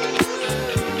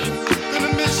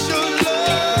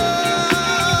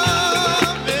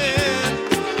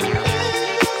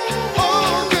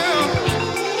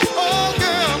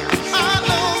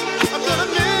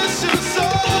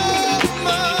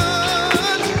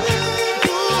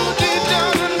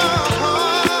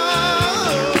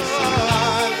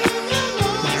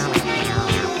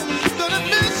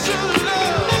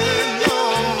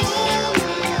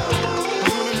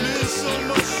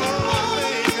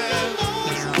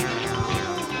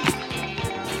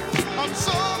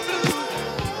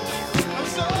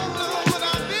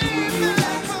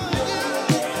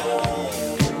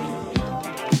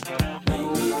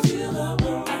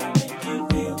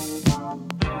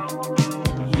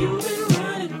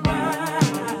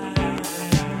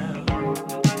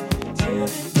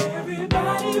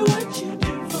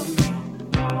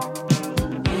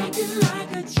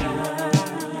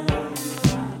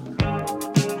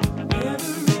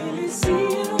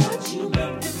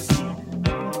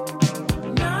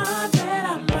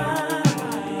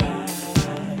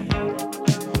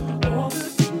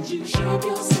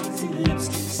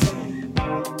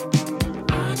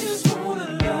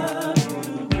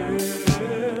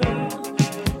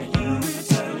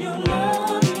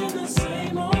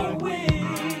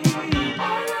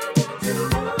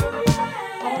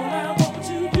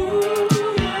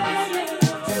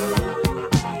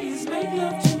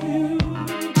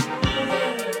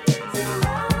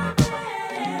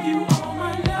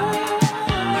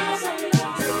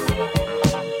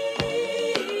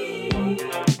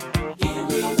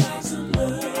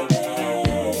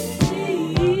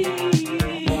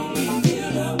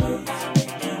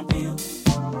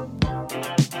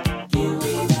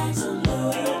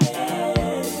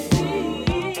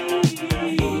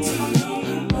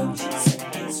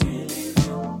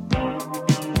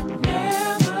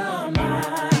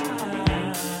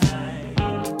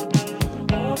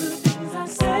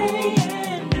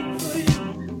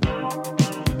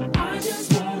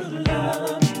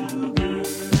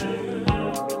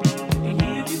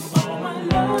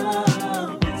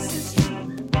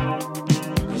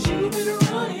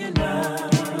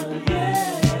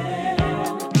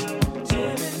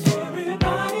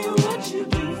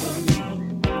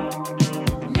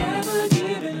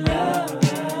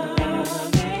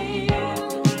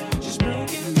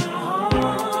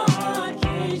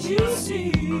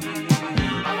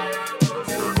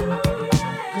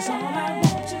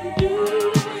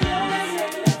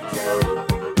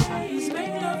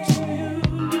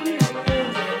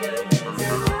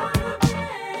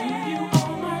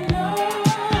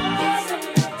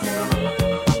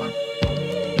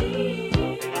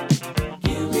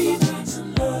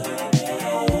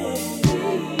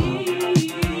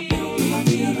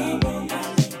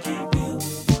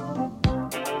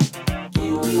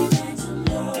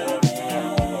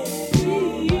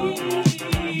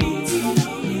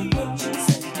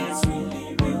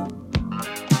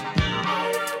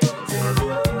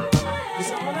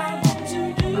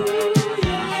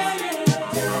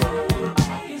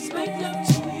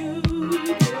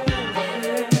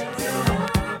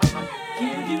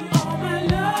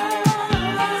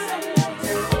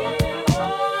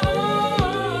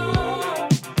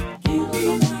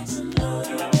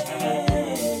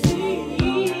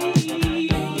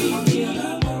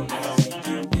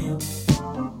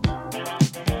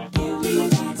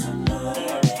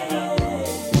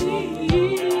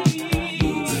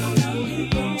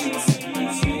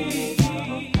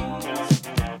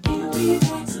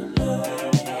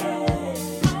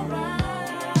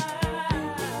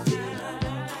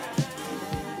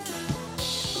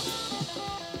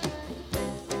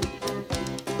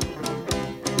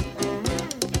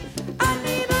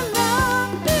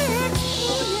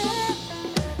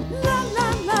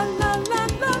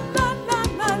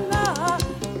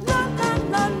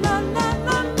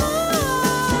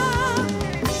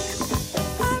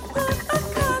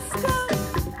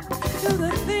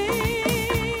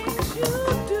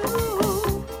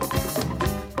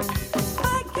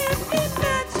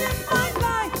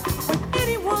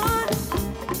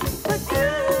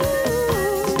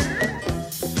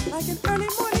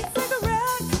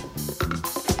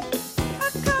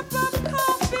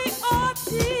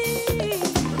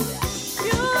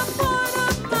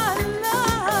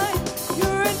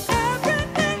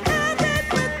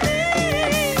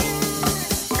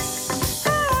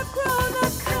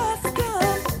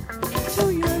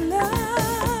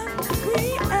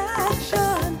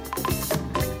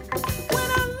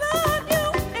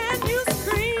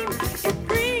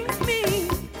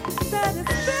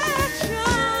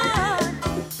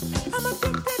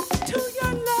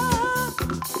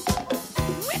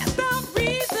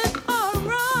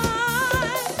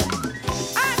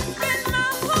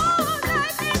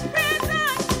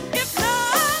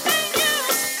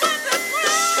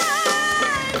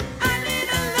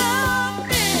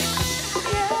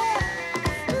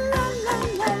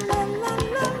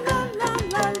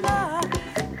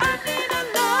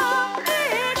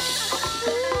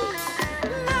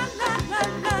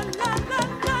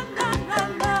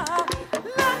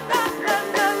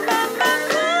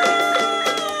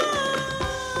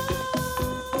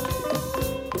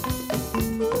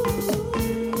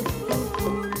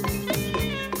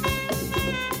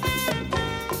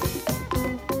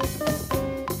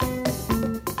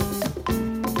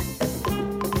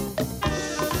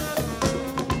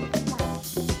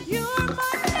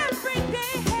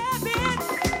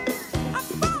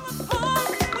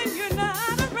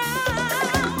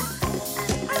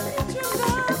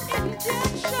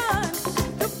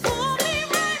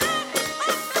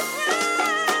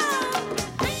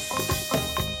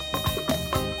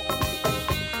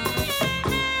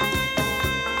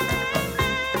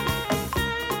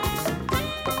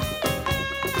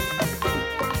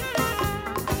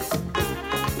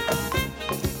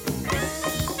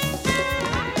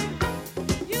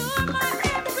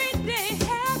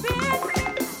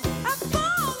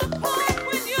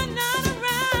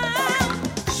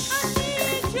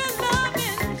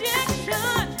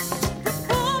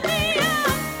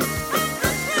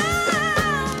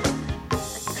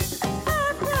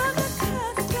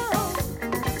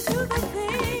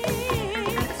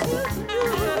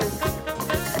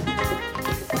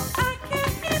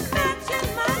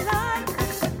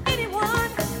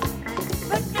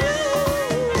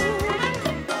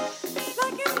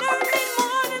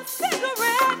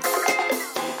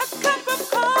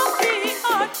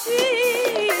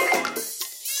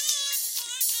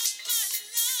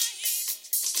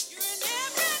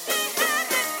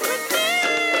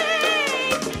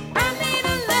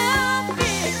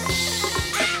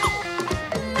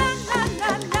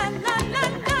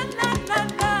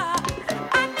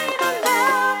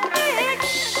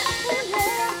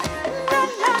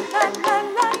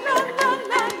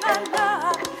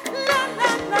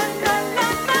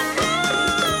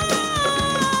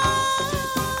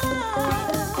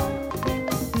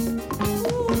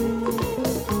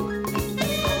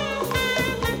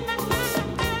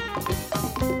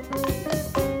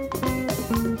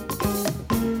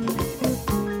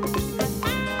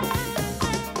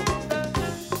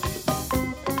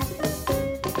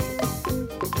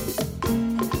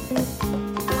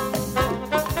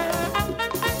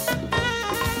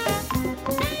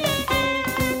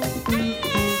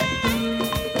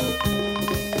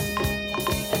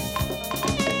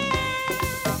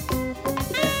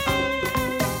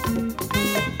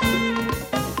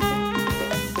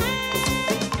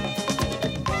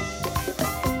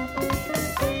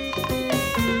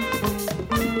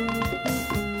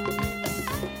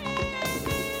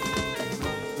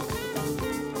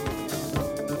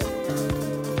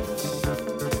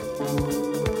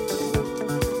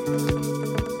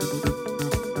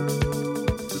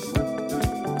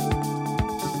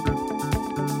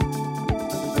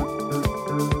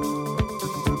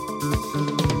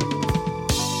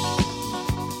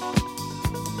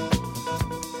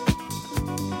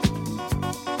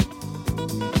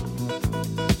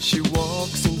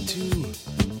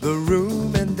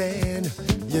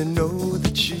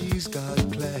 she's got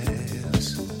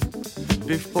class.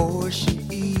 Before she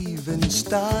even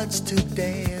starts to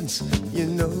dance, you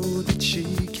know that she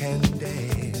can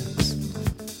dance.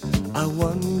 I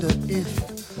wonder if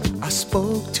I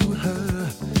spoke to her,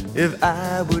 if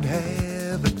I would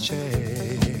have a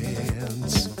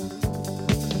chance.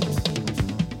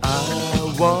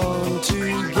 I want to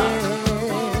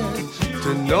get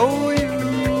to know you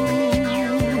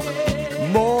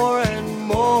more and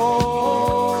more.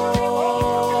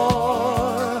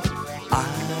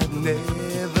 I've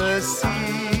never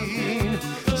seen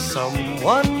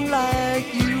someone like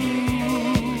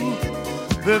you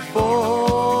before.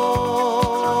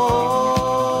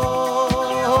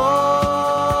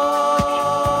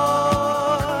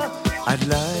 I'd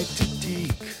like to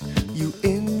take you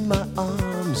in my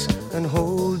arms and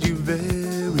hold you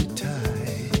very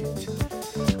tight.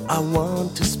 I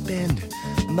want to spend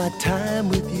my time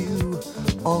with you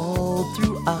all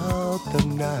throughout the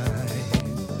night.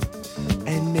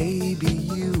 And maybe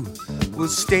you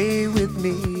will stay with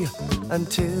me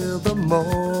until the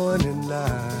morning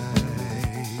light.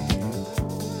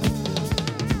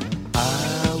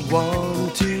 I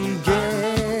want to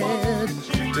get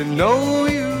to know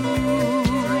you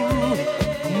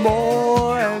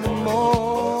more and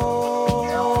more.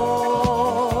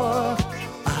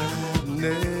 I've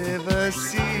never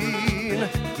seen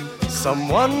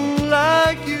someone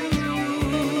like you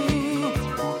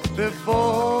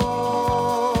before.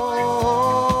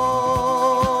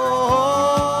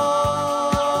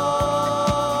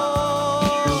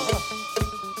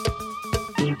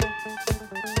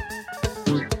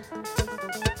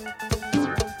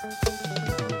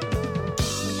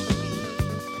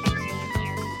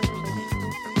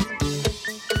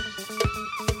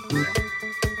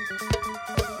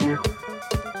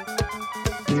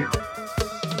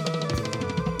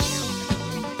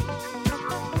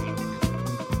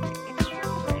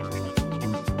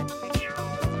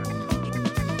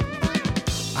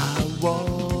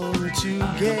 Want to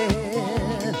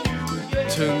get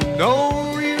to know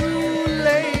you,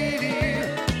 lady,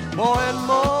 more and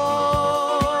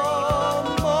more,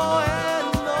 more and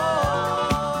more.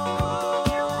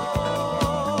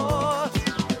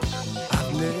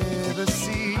 I've never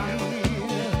seen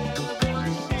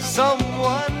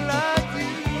someone like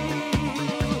you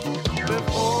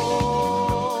before.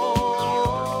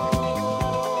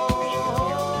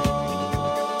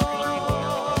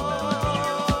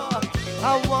 I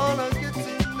wanna get to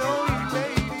know you,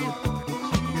 lady,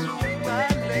 my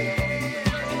lady,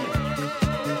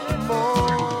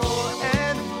 more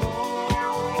and more,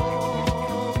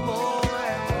 more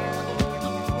and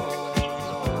more.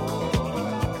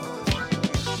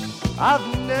 I've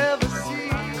never